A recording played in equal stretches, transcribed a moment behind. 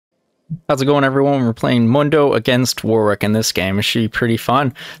How's it going, everyone? We're playing Mundo against Warwick in this game. It should be pretty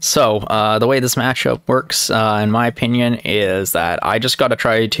fun. So, the way this matchup works, in my opinion, is that I just got to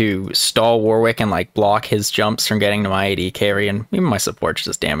try to stall Warwick and like block his jumps from getting to my AD carry and even my supports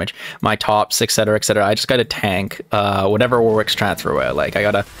just damage my tops, etc., etc. I just got to tank whatever Warwick's trying to throw out. Like, I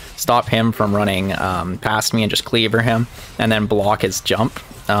got to stop him from running past me and just cleaver him, and then block his jump.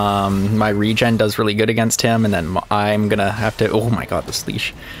 My regen does really good against him, and then I'm gonna have to. Oh my god, this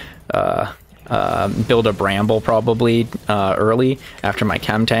leash. Build a bramble probably early after my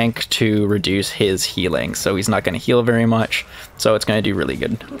chem tank to reduce his healing, so he's not going to heal very much, so it's going to do really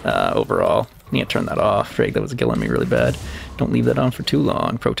good overall. I need to turn that off. Drake, that was killing me really bad. Don't leave that on for too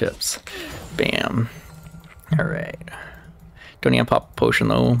long. Pro tips. Bam. Alright. Don't even pop a potion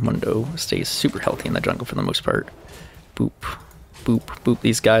though. Mundo stays super healthy in the jungle for the most part. Boop. Boop. Boop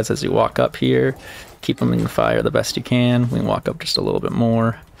these guys as you walk up here. Keep them in the fire the best you can. We can walk up just a little bit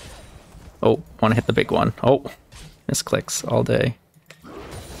more. Oh, want to hit the big one. Oh, misclicks all day.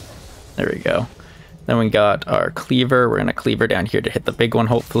 There we go. Then we got our cleaver. We're going to cleaver down here to hit the big one,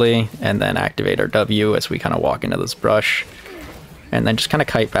 hopefully, and then activate our W as we kind of walk into this brush. And then just kind of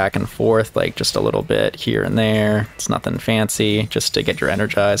kite back and forth, like just a little bit here and there. It's nothing fancy, just to get your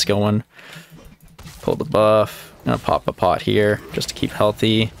energize going. Pull the buff. I'm going to pop a pot here just to keep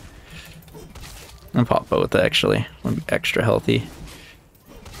healthy. And pop both, actually. I want to be extra healthy.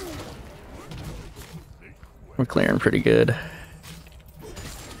 We're clearing pretty good.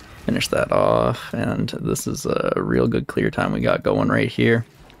 Finish that off, and this is a real good clear time we got going right here.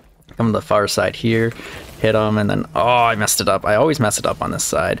 Come to the far side here, hit them, and then, oh, I messed it up. I always mess it up on this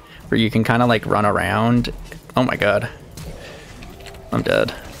side, where you can kind of like run around. Oh my god. I'm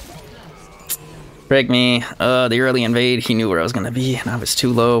dead. Break me. The early invade, he knew where I was going to be, and I was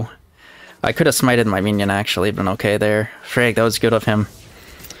too low. I could have smited my minion, actually, been okay there. Frag, that was good of him.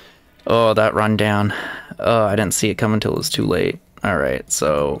 Oh, that rundown. Oh, I didn't see it coming until it was too late. Alright,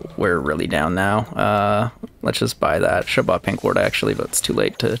 so we're really down now. Let's just buy that. Should have bought Pink Ward, actually, but it's too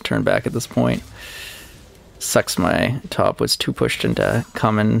late to turn back at this point. Sucks my top was too pushed into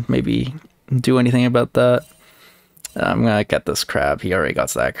come and maybe do anything about that. I'm gonna get this crab. He already got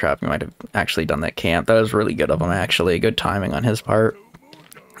that crab. He might have actually done that camp. That was really good of him, actually. Good timing on his part.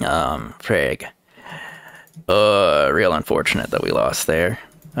 Frig. Real unfortunate that we lost there.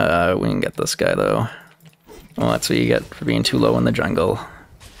 We can get this guy, though. Well, that's what you get for being too low in the jungle.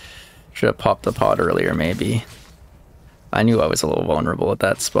 Should have popped the pod earlier, maybe. I knew I was a little vulnerable at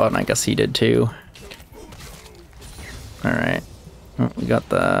that spot, and I guess he did too. Alright. Well, we got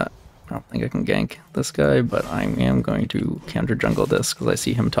that. I don't think I can gank this guy, but I am going to counter jungle this because I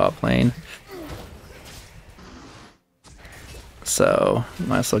see him top lane. So,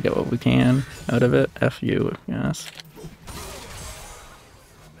 might as well get what we can out of it. F you, yes.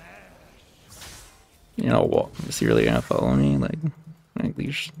 You know what? Is he really gonna follow me? Like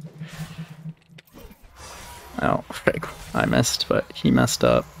these. Oh, frick. I missed, but he messed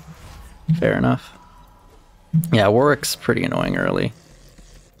up. Fair enough. Yeah, Warwick's pretty annoying early.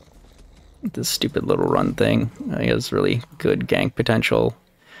 This stupid little run thing. He has really good gank potential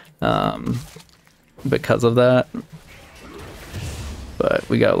because of that. But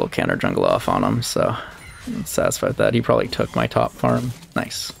we got a little counter jungle off on him, so I'm satisfied with that. He probably took my top farm.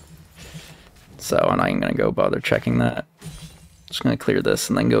 Nice. So I'm not even going to go bother checking that. Just going to clear this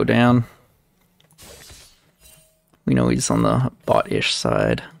and then go down. We know he's on the bot-ish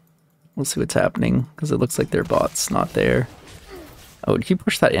side. We'll see what's happening, because it looks like their bot's not there. Oh, did he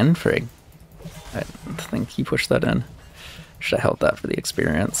push that in, Frig? I think he pushed that in. Should have held that for the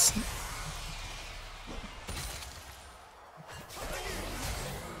experience.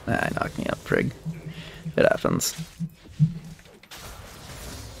 Ah, knocked me up, Frig. It happens.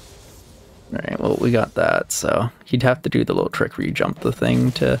 Alright, well, we got that, so he'd have to do the little trick where you jump the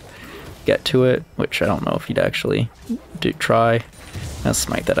thing to get to it, which I don't know if he'd actually try. I'll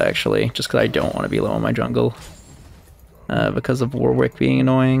smite that, actually, just because I don't want to be low in my jungle. Because of Warwick being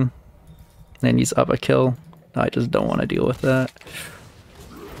annoying, and he's up a kill. I just don't want to deal with that.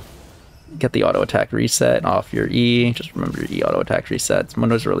 Get the auto attack reset off your E. Just remember your E auto attack resets.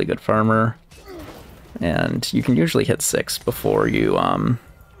 Mundo's a really good farmer, and you can usually hit 6 before you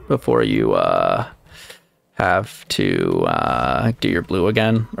have to do your blue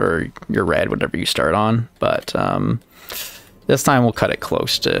again, or your red, whatever you start on. But this time we'll cut it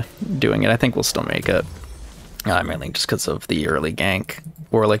close to doing it. I think we'll still make it. Mainly just because of the early gank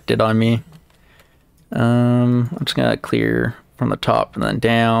Warwick did on me. I'm just gonna clear from the top and then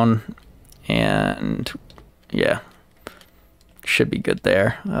down, and yeah, should be good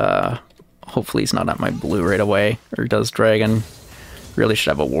there. Hopefully he's not at my blue right away, or does dragon. Really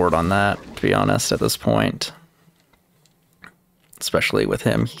should have a ward on that, to be honest, at this point. Especially with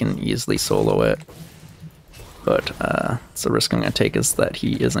him, he can easily solo it. But so the risk I'm going to take is that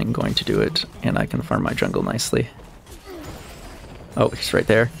he isn't going to do it, and I can farm my jungle nicely. Oh, he's right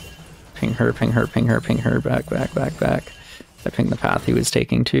there. Ping her, ping her, ping her, ping her, back, back, back, back. I pinged the path he was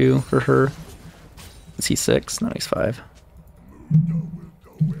taking to for her. Is he 6? No, he's 5.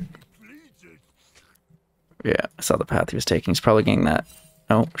 Yeah, I saw the path he was taking. He's probably getting that.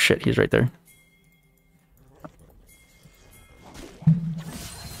 Oh, shit, he's right there.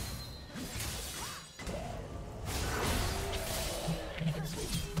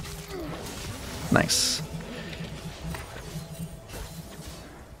 Nice.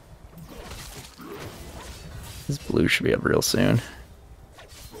 This blue should be up real soon.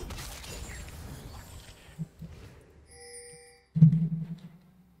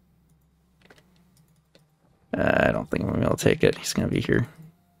 I don't think I'm gonna be able to take it. He's gonna be here.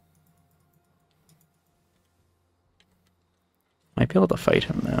 Might be able to fight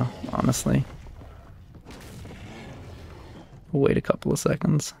him now, honestly. We'll wait a couple of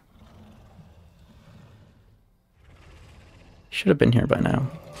seconds. Should have been here by now.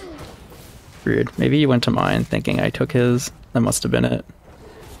 Weird. Maybe he went to mine thinking I took his. That must have been it.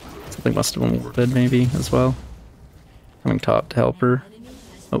 Something must have been warded maybe as well. Coming top to help her.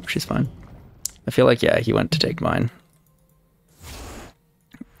 Oh, she's fine. I feel like, yeah, he went to take mine.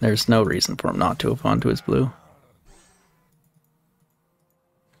 There's no reason for him not to have gone to his blue.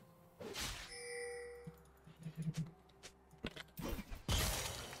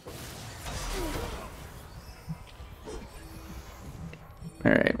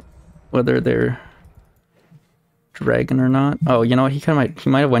 Alright. Whether they're dragon or not. Oh, you know what? He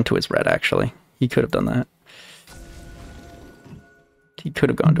might have went to his red, actually. He could have done that. He could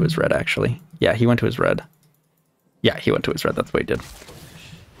have gone to his red, actually. Yeah, he went to his red. Yeah, he went to his red. That's what he did.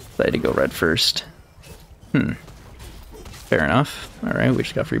 So I had to go red first. Fair enough. Alright, we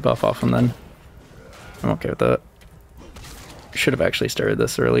just got free buff off him then. I'm okay with that. Should have actually started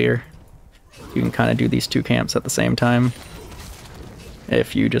this earlier. You can kind of do these two camps at the same time.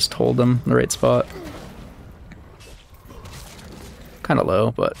 If you just hold them in the right spot. Kind of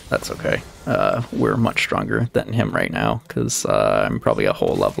low, but that's okay. We're much stronger than him right now, because I'm probably a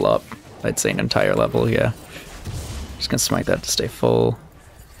whole level up. I'd say an entire level, yeah. Just gonna smite that to stay full.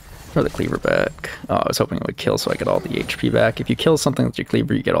 Throw the cleaver back. Oh, I was hoping it would kill so I get all the HP back. If you kill something with your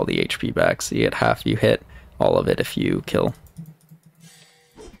cleaver, you get all the HP back. So you get half, you hit all of it if you kill.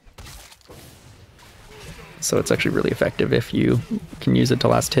 So it's actually really effective if you can use it to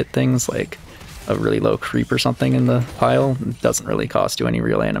last hit things, like a really low creep or something in the pile. It doesn't really cost you any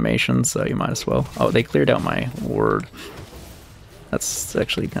real animation, so you might as well. Oh, they cleared out my ward. That's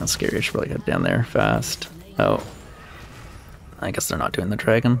actually kind of scary. I should probably head down there fast. Oh. I guess they're not doing the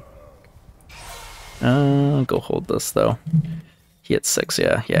dragon. Go hold this, though. He hit 6,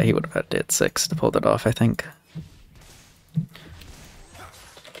 yeah. Yeah, he would have had to hit 6 to pull that off, I think.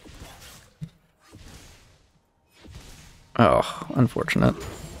 Oh, unfortunate.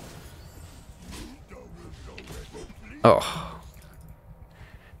 Oh.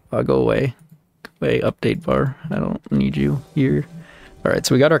 Go away. Go away, update bar. I don't need you here. Alright,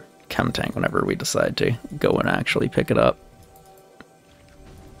 so we got our chem tank whenever we decide to go and actually pick it up.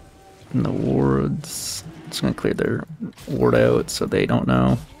 And the wards... Just gonna clear their ward out so they don't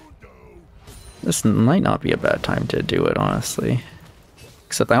know. This might not be a bad time to do it, honestly.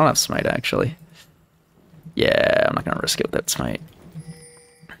 Except I don't have smite, actually. Yeah, I'm not gonna risk it with that smite.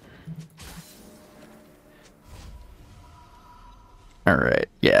 Alright,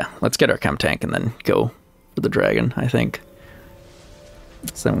 yeah, let's get our chem tank and then go for the dragon, I think.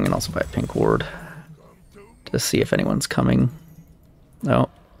 So then we can also buy a pink ward to see if anyone's coming. No.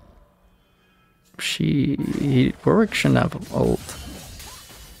 Warwick shouldn't have ult.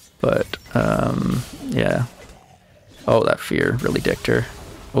 But, yeah. Oh, that fear really dicked her.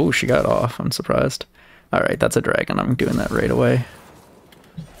 Oh, she got off, I'm surprised. Alright, that's a dragon, I'm doing that right away.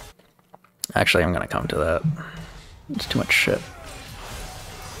 Actually, I'm gonna come to that. It's too much shit.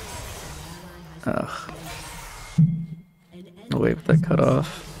 Ugh. No way with that cut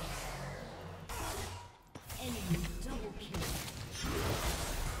off.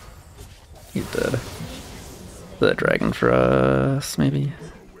 He's dead. That dragon for us, maybe.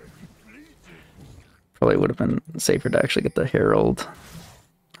 Probably would have been safer to actually get the herald.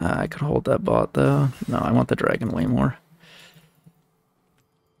 I could hold that bot though. No, I want the dragon way more.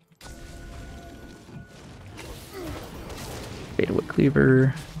 Beta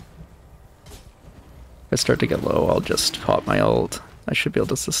cleaver. If I start to get low, I'll just pop my ult. I should be able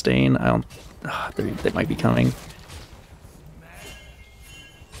to sustain. I don't... they might be coming.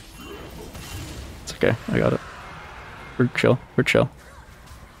 Okay, I got it. We're chill. We're chill.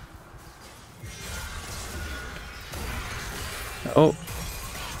 Oh.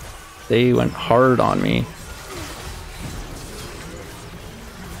 They went hard on me.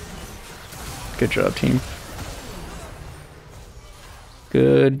 Good job, team.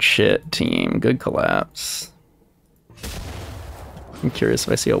 Good shit, team. Good collapse. I'm curious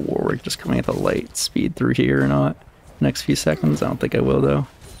if I see a Warwick just coming at the light speed through here or not. Next few seconds. I don't think I will, though.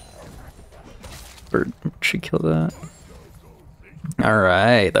 Bird should kill that.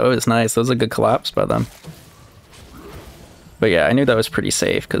 Alright, that was nice. That was a good collapse by them. But yeah, I knew that was pretty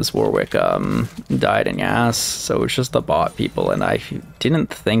safe because Warwick died in Yas, so it was just the bot people, and I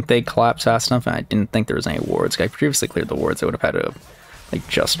didn't think they collapsed fast enough, and I didn't think there was any wards. I previously cleared the wards. I would have had to have, like,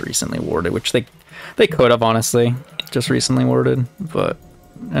 just recently warded, which they could have, honestly, just recently warded, but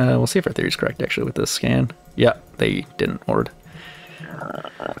we'll see if our theory's correct, actually, with this scan. Yeah, they didn't ward.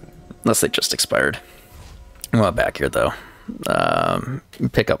 Unless they just expired. Well, back here, though.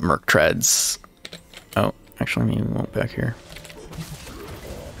 Pick up Merc Treads. Oh, actually, maybe we won't back here.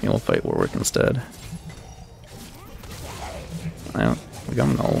 Maybe we'll fight Warwick instead. I don't think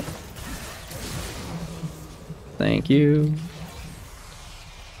I'm an ult. Thank you.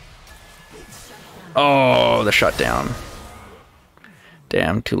 Oh, the shutdown.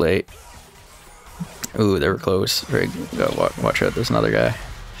 Damn, too late. Ooh, they were close. Craig, gotta watch out, there's another guy.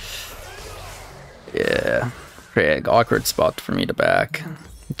 Yeah. Craig, awkward spot for me to back.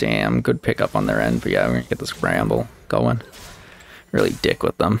 Damn, good pickup on their end, but yeah, we're gonna get this Bramble going. Really dick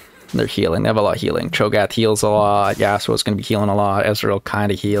with them. They're healing, they have a lot of healing. Cho'Gath heals a lot, Yasuo's gonna be healing a lot, Ezreal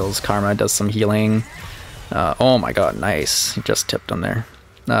kinda heals, Karma does some healing. Oh my god, nice. He just tipped him there.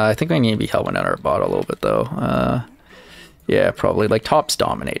 I think we need to be helping out our bot a little bit though. Yeah, probably. Like, top's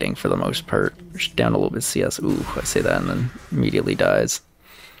dominating for the most part. Just down a little bit CS. Ooh, I say that and then immediately dies.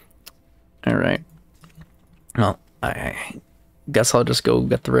 Alright. Well, I guess I'll just go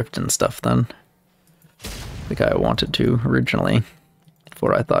get the Rift and stuff then. Like I wanted to originally.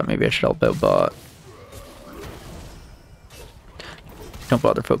 Before I thought maybe I should help out bot. Don't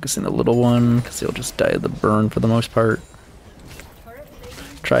bother focusing the little one, because he'll just die of the burn for the most part.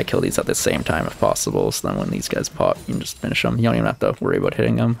 Try to kill these at the same time if possible, so then when these guys pop, you can just finish them. You don't even have to worry about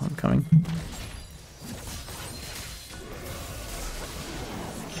hitting them. I'm coming.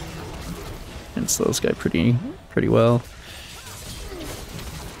 And slow this guy pretty well.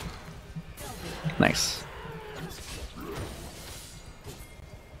 Nice.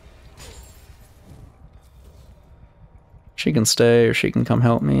 She can stay or she can come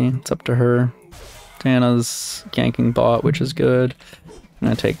help me. It's up to her. Tana's ganking bot, which is good. I'm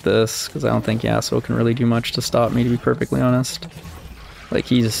gonna take this because I don't think Yasuo can really do much to stop me, to be perfectly honest. Like,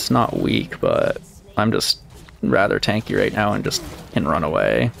 he's not weak, but I'm just rather tanky right now and just can run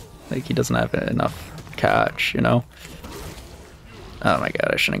away. Like, he doesn't have enough catch, you know? Oh my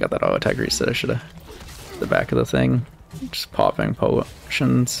god, I shouldn't have got that auto attack reset. I should have the back of the thing. Just popping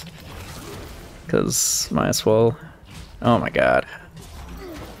potions. Because might as well. Oh my god.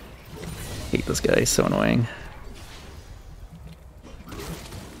 Hate this guy, he's so annoying.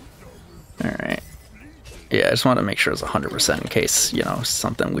 Alright. Yeah, I just wanted to make sure it's 100% in case, you know,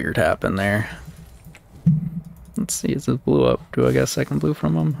 something weird happened there. Let's see, is it blue up? Do I get a second blue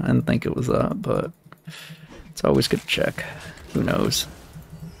from him? I didn't think it was up, but it's always good to check. Who knows?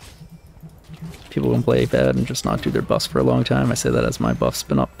 People can play bad and just not do their buffs for a long time. I say that as my buff's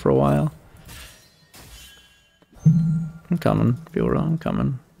been up for a while. I'm coming. Feel wrong, I'm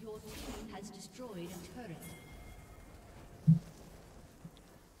coming.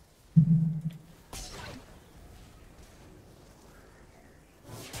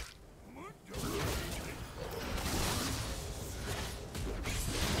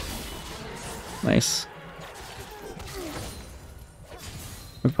 Nice.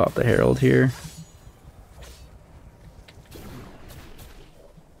 We pop the Herald here.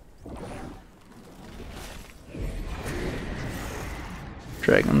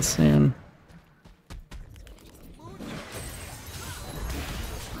 Dragon soon.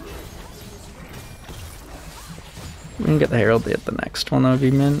 We can get the Herald at the next one, that would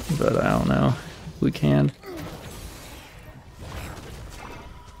be mint, but I don't know. We can.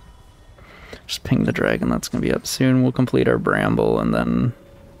 Just ping the dragon, that's gonna be up soon. We'll complete our Bramble and then...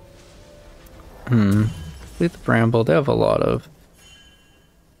 complete the Bramble, they have a lot of...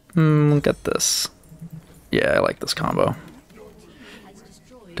 we'll get this. Yeah, I like this combo.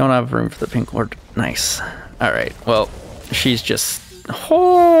 Don't have room for the pink ward. Nice. Alright, well, she's just...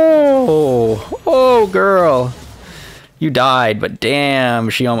 Oh, girl! You died, but damn,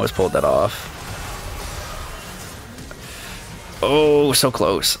 she almost pulled that off. Oh, so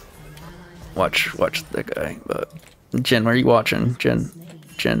close. Watch the guy. But Jin, where are you watching? Jin,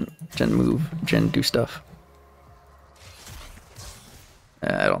 move. Jin, do stuff.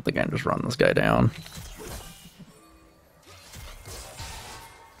 I don't think I can just run this guy down.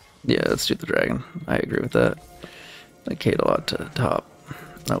 Yeah, let's do the dragon. I agree with that. Like Kato to top.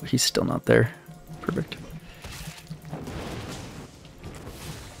 No, he's still not there. Perfect.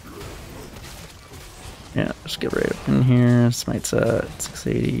 Yeah, just get right up in here. Smite's at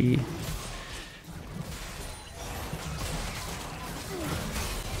 680.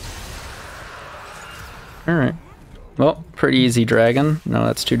 Alright. Well, pretty easy dragon. No,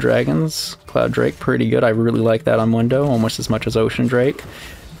 that's 2 dragons. Cloud Drake, pretty good. I really like that on Mundo, almost as much as Ocean Drake.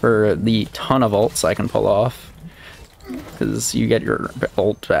 For the ton of ults I can pull off. Because you get your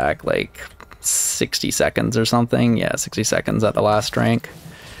ult back like 60 seconds or something. Yeah, 60 seconds at the last rank.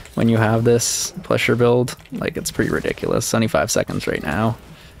 When you have this plus your build, like, it's pretty ridiculous. 75 seconds right now.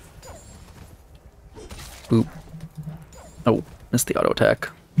 Boop. Oh, missed the auto attack.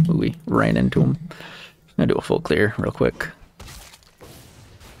 Ooh, we ran into him. I'm gonna do a full clear real quick.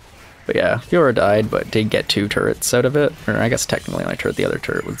 But yeah, Fiora died, but did get 2 turrets out of it. Or I guess technically my turret, the other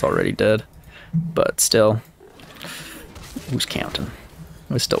turret was already dead. But still, who's counting?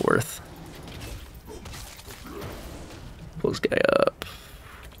 It was still worth. Pull this guy up.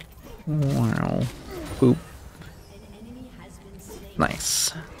 Wow. Boop.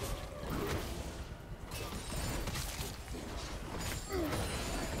 Nice.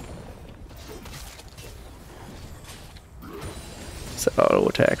 Set auto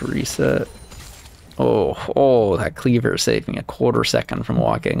attack reset. Oh, that cleaver saved me a quarter second from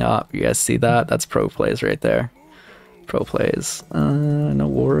walking up. You guys see that? That's pro plays right there. Pro plays. No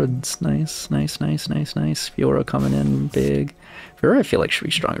wards. Nice. Fiora coming in big. Fiora, I feel like should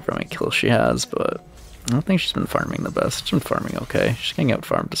be stronger for how many kills she has, but I don't think she's been farming the best. She's been farming okay. She's getting out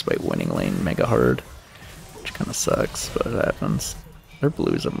farmed despite winning lane mega hard, which kind of sucks, but it happens. Their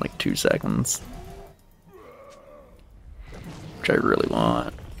blues in like 2 seconds, which I really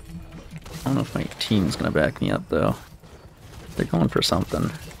want. I don't know if my team's gonna back me up though. They're going for something.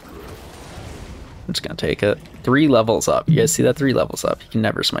 I'm just gonna take it. 3 levels up. You guys see that? 3 levels up. You can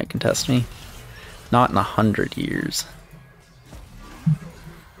never smite contest me. Not in 100 years.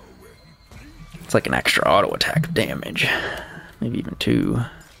 It's like an extra auto attack damage. Maybe even 2.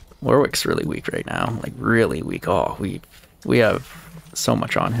 Warwick's really weak right now. Like really weak. Oh, we have so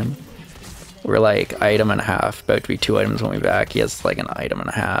much on him. We're like item and a half. About to be 2 items when we back. He has like an item and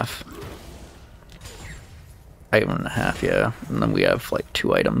a half. Item and a half, yeah. And then we have like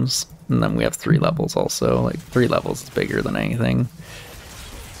 2 items. And then we have 3 levels also. Like 3 levels is bigger than anything.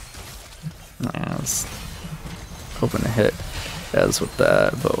 I was hoping to hit as with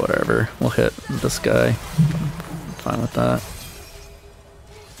that, but whatever. We'll hit this guy. I'm fine with that.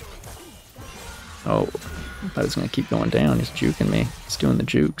 Oh, I thought he was gonna keep going down. He's juking me. He's doing the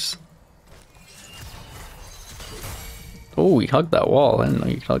jukes. Oh, he hugged that wall. I didn't know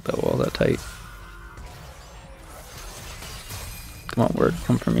you could hug that wall that tight. Come on, Word.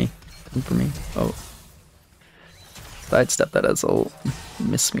 Come for me. Come for me. Oh. Sidestep that as ult.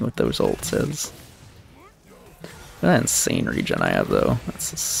 Miss me with those ults as. That insane regen I have though.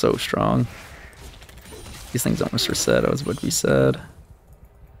 That's so strong. These things almost reset. I was about to be sad.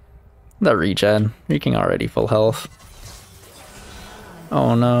 That regen. Reeking already full health.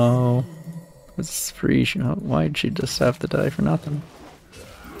 Oh no. It's free. Why'd she just have to die for nothing?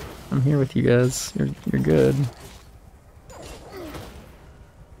 I'm here with you guys. You're good.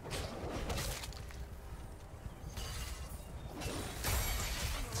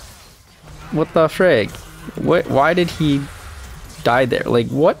 What the frig? What? Why did he die there? Like,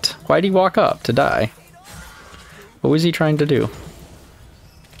 what? Why did he walk up to die? What was he trying to do?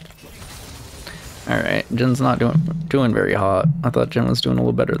 Alright, Jin's not doing very hot. I thought Jin was doing a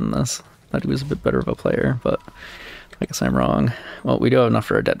little better than this. I thought he was a bit better of a player, but I guess I'm wrong. Well, we do have enough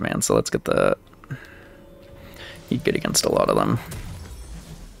for a dead man, so let's get that. He'd get against a lot of them.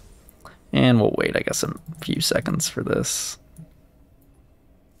 And we'll wait, I guess, a few seconds for this.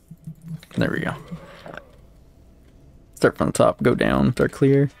 There we go. Start from the top, go down, they're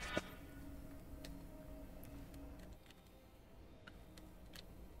clear.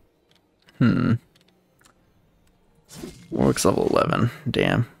 Warwick's level 11.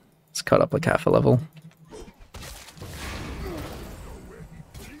 Damn. It's caught up like half a level.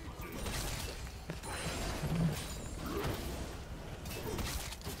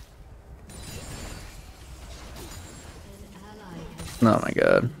 Oh my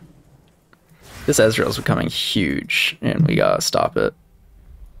god. This Ezreal's becoming huge, and we gotta stop it.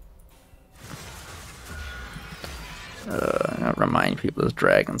 Remind remind people this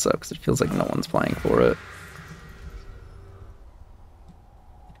dragon sucks because it feels like no one's playing for it.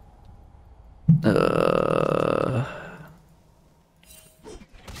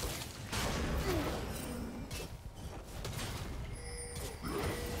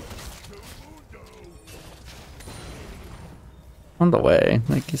 On the way.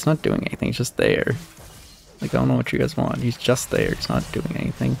 Like, he's not doing anything, he's just there. Like, I don't know what you guys want. He's just there, he's not doing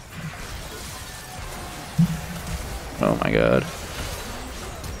anything. Oh my god.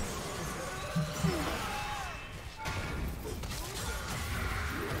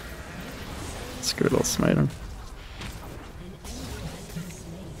 Screw it, I'll smite him.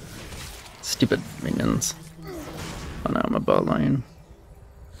 Stupid minions. Oh no, I'm a bot line.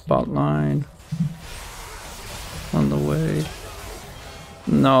 Bot line. On the way.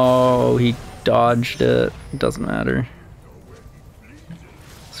 No, he dodged it. It doesn't matter.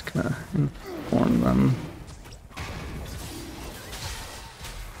 Just gonna inform them.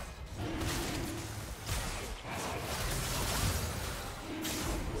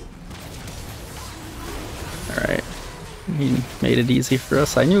 Alright. He made it easy for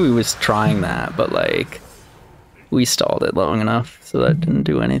us. I knew he was trying that, but like, we stalled it long enough, so that didn't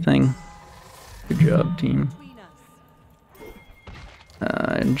do anything. Good job, team.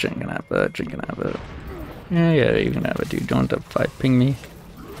 Jin can have that, Jin can have it. Yeah, you can have it, dude. Don't have to 5 ping me.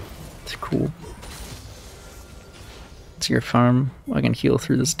 It's cool. It's your farm. I can heal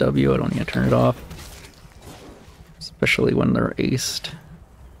through this W, I don't need to turn it off. Especially when they're aced.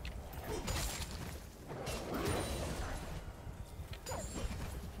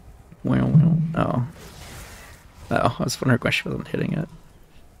 Well, oh. Oh, I was wondering why she wasn't hitting it.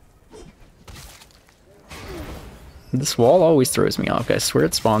 This wall always throws me off. I swear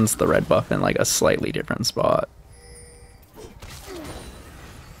it spawns the red buff in like a slightly different spot.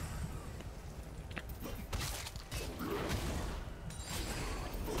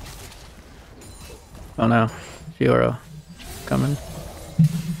 Oh no, Fiora coming.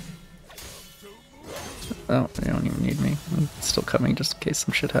 Oh, they don't even need me. I'm still coming just in case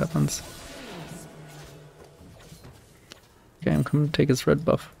some shit happens. Okay, I'm coming to take his red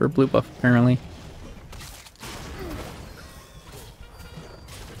buff, or blue buff apparently.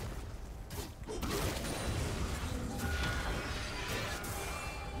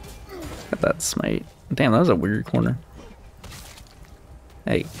 Got that smite. Damn, that was a weird corner.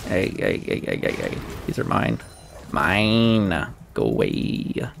 Hey. These are mine. Mine! Go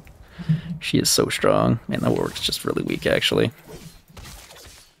away. She is so strong. Man, that Warwick's just really weak, actually.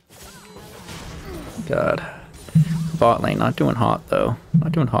 God. Bot lane, not doing hot, though.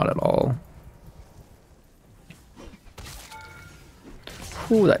 Not doing hot at all.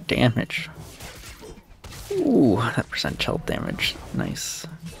 Ooh, that damage. Ooh, that percent health damage. Nice.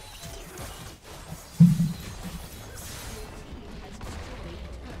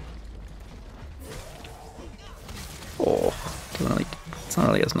 Oh, it's not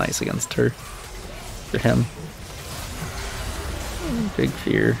really as nice against her. For him. Big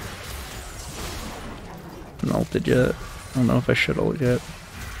fear. Haven't ulted yet. I don't know if I should ult yet.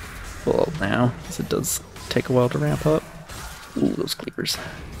 We'll ult now, because it does take a while to ramp up. Ooh, those cleavers.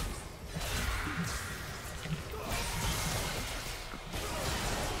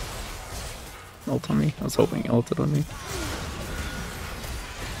 Ult on me. I was hoping he ulted on me.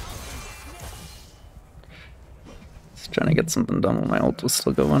 Just trying to get something done while my ult was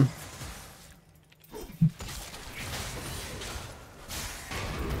still going.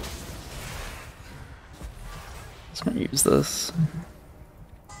 Just gonna use this.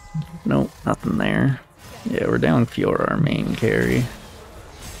 Nope, nothing there. Yeah, we're down Fiora, our main carry.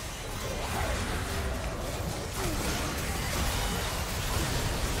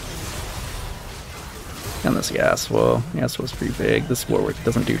 And this Yasuo. Yasuo's pretty big. This Warwick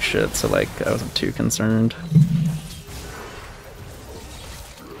doesn't do shit, so like, I wasn't too concerned.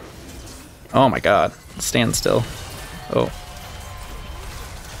 Oh my god. Stand still. Oh.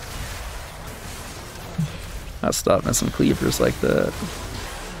 I'll stop missing cleavers like that.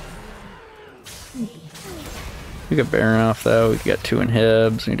 We get Baron off though, we can get 2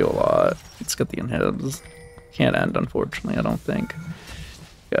 inhibs, we can do a lot. Let's get the inhibs. Can't end, unfortunately, I don't think.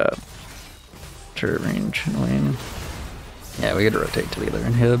 Got turret range, annoying. Yeah, we gotta rotate to the other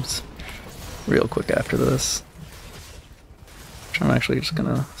inhibs real quick after this. Which I'm actually just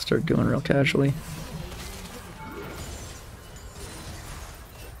gonna start doing real casually.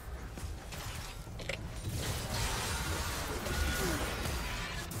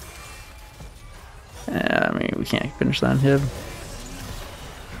 Yeah, I mean, we can't finish that inhib.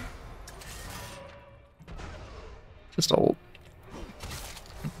 Just ult.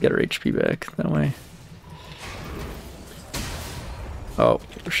 Get her HP back that way. Oh,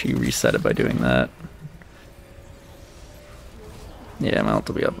 she reset it by doing that. Yeah, my ult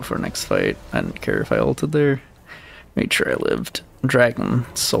will be up before next fight. I didn't care if I ulted there. Made sure I lived. Dragon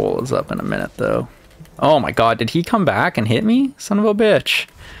Soul is up in a minute, though. Oh my god, did he come back and hit me? Son of a bitch.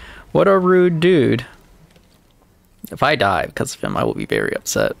 What a rude dude. If I die because of him, I will be very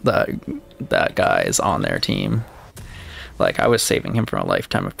upset that that guy is on their team. Like, I was saving him from a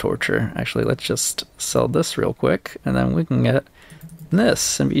lifetime of torture. Actually, let's just sell this real quick, and then we can get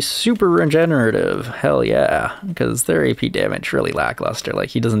this and be super regenerative. Hell yeah. Because their AP damage really lackluster. Like,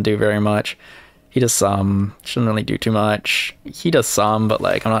 he doesn't do very much. He does some, shouldn't really do too much. He does some, but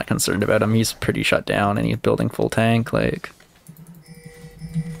like, I'm not concerned about him. He's pretty shut down and he's building full tank, like.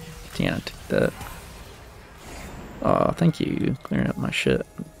 Can't take that. Oh, thank you. Clearing up my shit.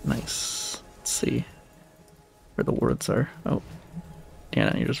 Nice. Let's see where the wards are. Oh.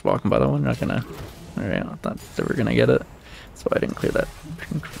 Yeah, you're just walking by that one. You're not gonna. Alright, I thought they were gonna get it. So I didn't clear that.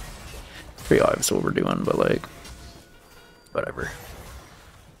 Pretty obvious what we're doing, but like, whatever.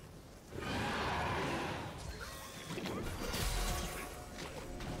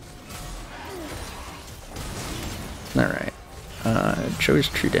 Alright. Joey's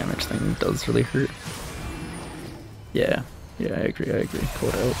true damage thing does really hurt. Yeah. Yeah, I agree, Pull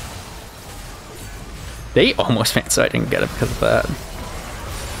it out. They almost faint, so I didn't get it because of that.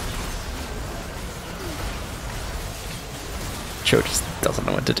 Joe just doesn't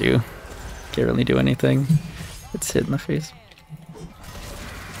know what to do. Can't really do anything. It's hit in the face.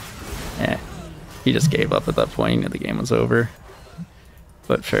 Eh. He just gave up at that point. He knew the game was over.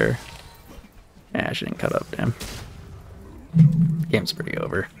 But fair. Eh, she didn't cut up, damn. Game's pretty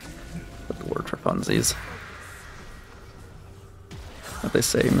over. Put the word for funsies. What they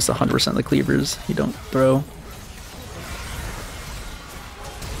say, miss 100% of the cleavers you don't throw.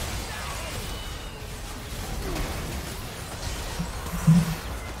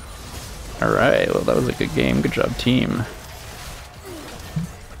 Alright, well that was a good game. Good job, team.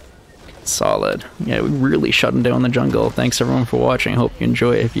 Solid. Yeah, we really shut them down the jungle. Thanks everyone for watching. Hope you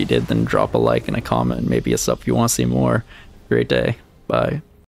enjoy it. If you did, then drop a like and a comment. Maybe a sub if you want to see more. Great day. Bye.